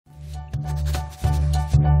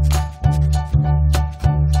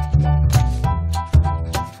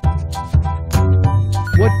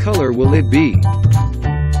What color will it be?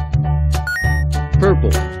 Purple.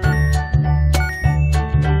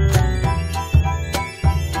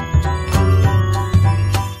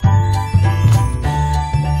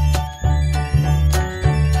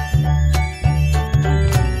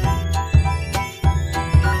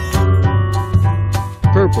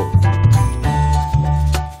 Purple.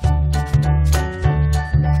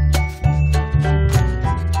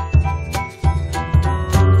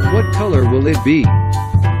 What color will it be?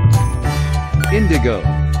 Indigo.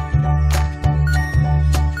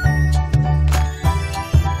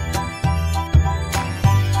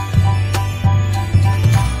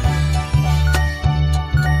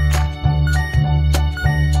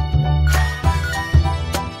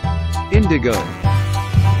 Indigo.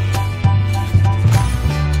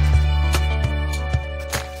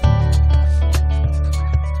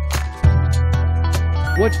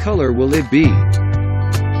 What color will it be?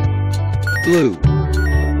 Blue.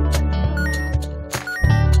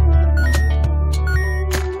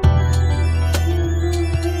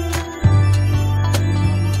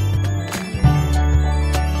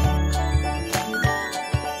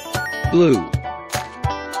 Blue.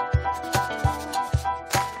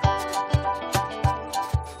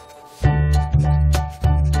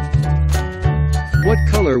 What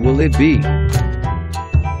color will it be?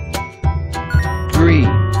 Green.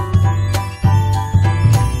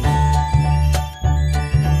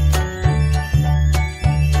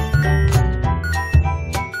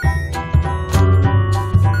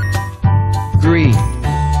 Green.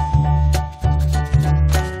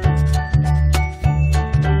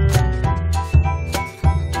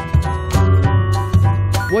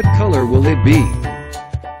 What color will it be?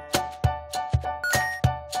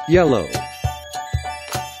 Yellow.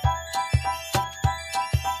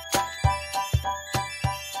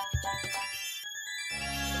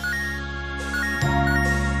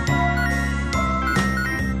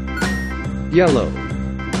 Yellow.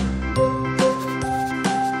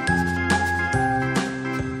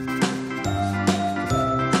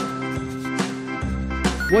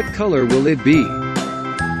 What color will it be?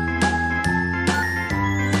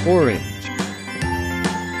 Orange.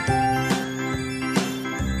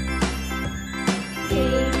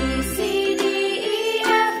 A, B, C, D, E,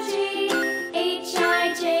 F, G, H,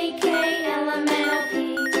 I, J, K, L, M, N, O, P,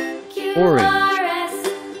 Q, Orange. R, S,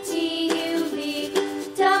 T, U, V,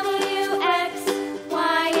 W, X,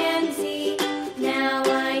 Y, and Z. Now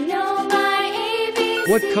I know my ABCs.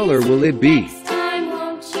 What color will it be? Next time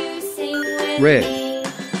won't you sing with Red. me?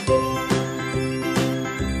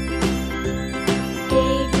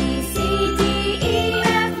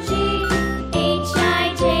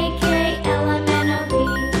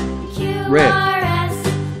 Red. R, S,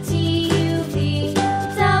 T, U, V,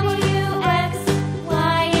 W, X,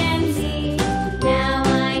 Y, and Z. Now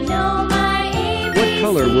I know my ABCs. What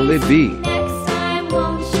color will it be? Next time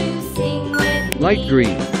won't you sing with me? Light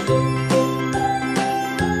green.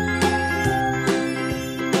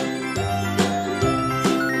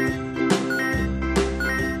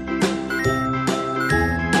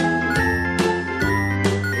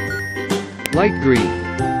 Light green.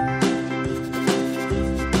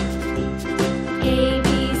 A,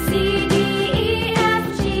 B, C, D, E,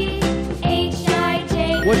 F, G, H, I,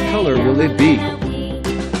 J, What K, color will it L, be? M, N, O, P,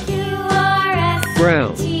 Q, R, S,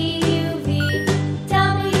 Brown. T, U, V,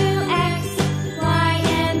 W, X, Y,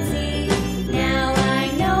 and Z. Now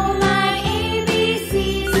I know my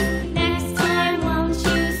ABCs. Next time won't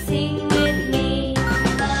you sing with me?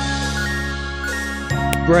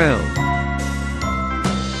 Brown.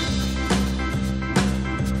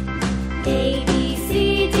 A, B,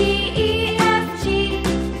 C, D, E, F, G,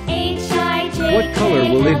 H, I, J, What color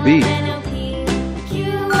will it be? K, L, M, N, O, P, Q,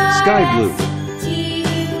 R, Sky blue. S, T, U,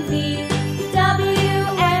 V, W,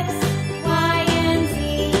 X, Y, and Z.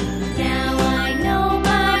 Now I know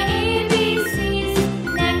my ABCs.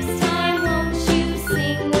 Next time won't you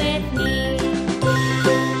sing with me?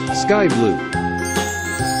 Sky blue.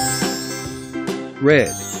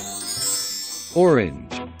 Red.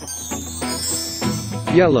 Orange.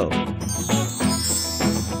 Yellow.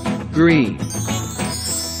 Green.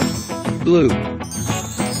 Blue.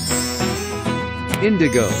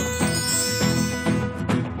 Indigo.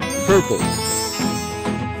 Purple.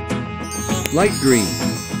 Light green.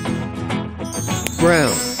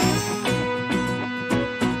 Brown.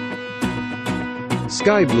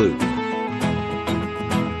 Sky blue.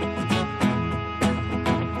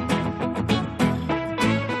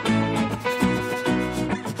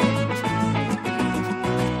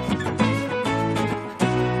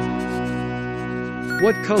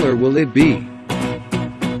 What color will it be?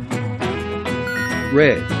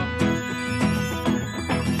 Red.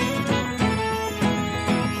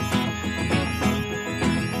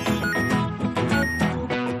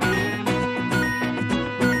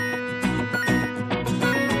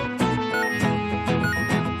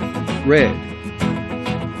 red,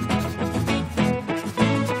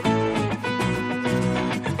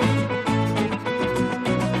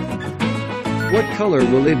 what color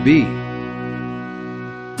will it be?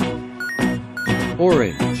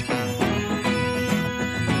 Orange,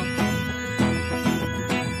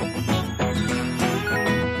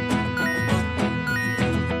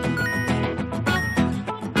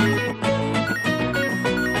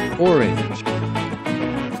 orange,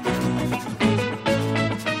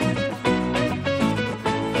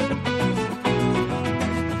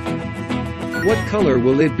 what color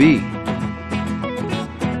will it be?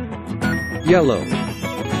 Yellow,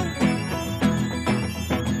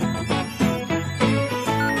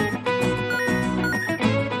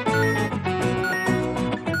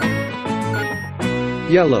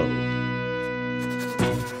 yellow,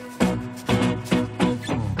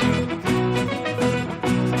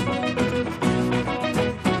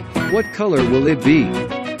 what color will it be?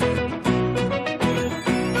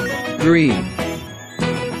 Green,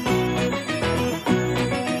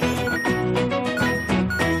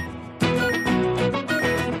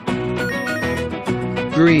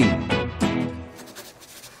 green,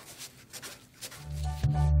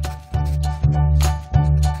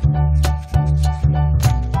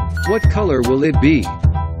 what color will it be?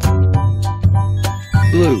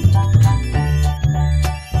 Blue,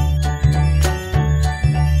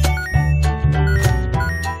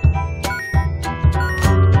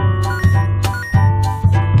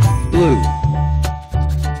 blue,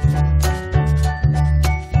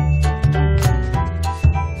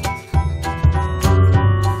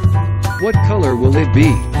 what color will it be?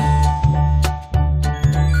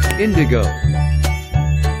 Indigo,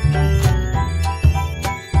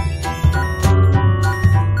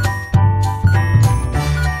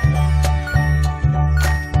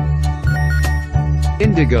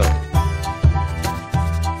 indigo,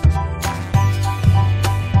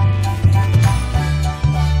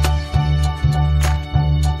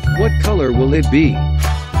 what color will it be?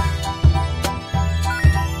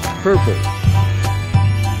 Purple,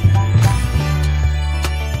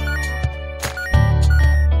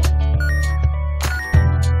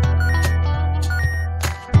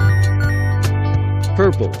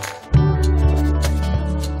 purple,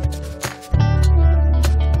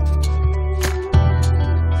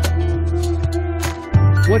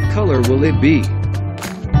 what color will it be?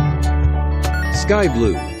 Sky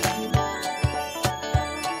blue,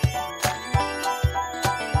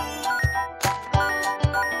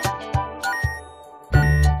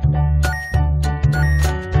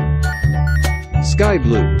 sky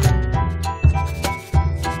blue,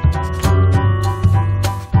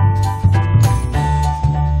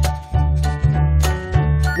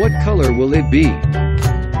 what color will it be?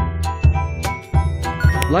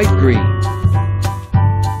 Light green,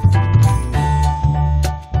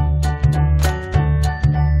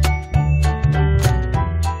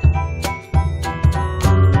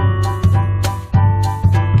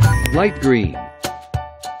 light green,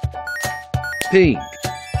 pink,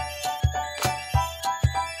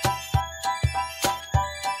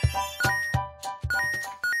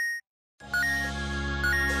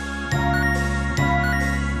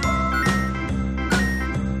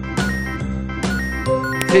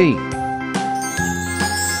 pink,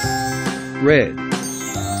 red,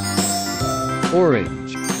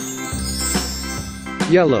 orange,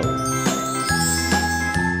 yellow,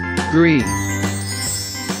 green,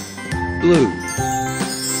 blue,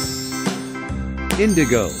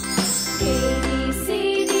 indigo,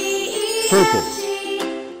 purple,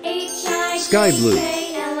 sky blue,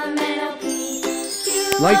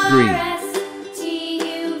 light green,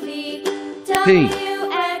 pink,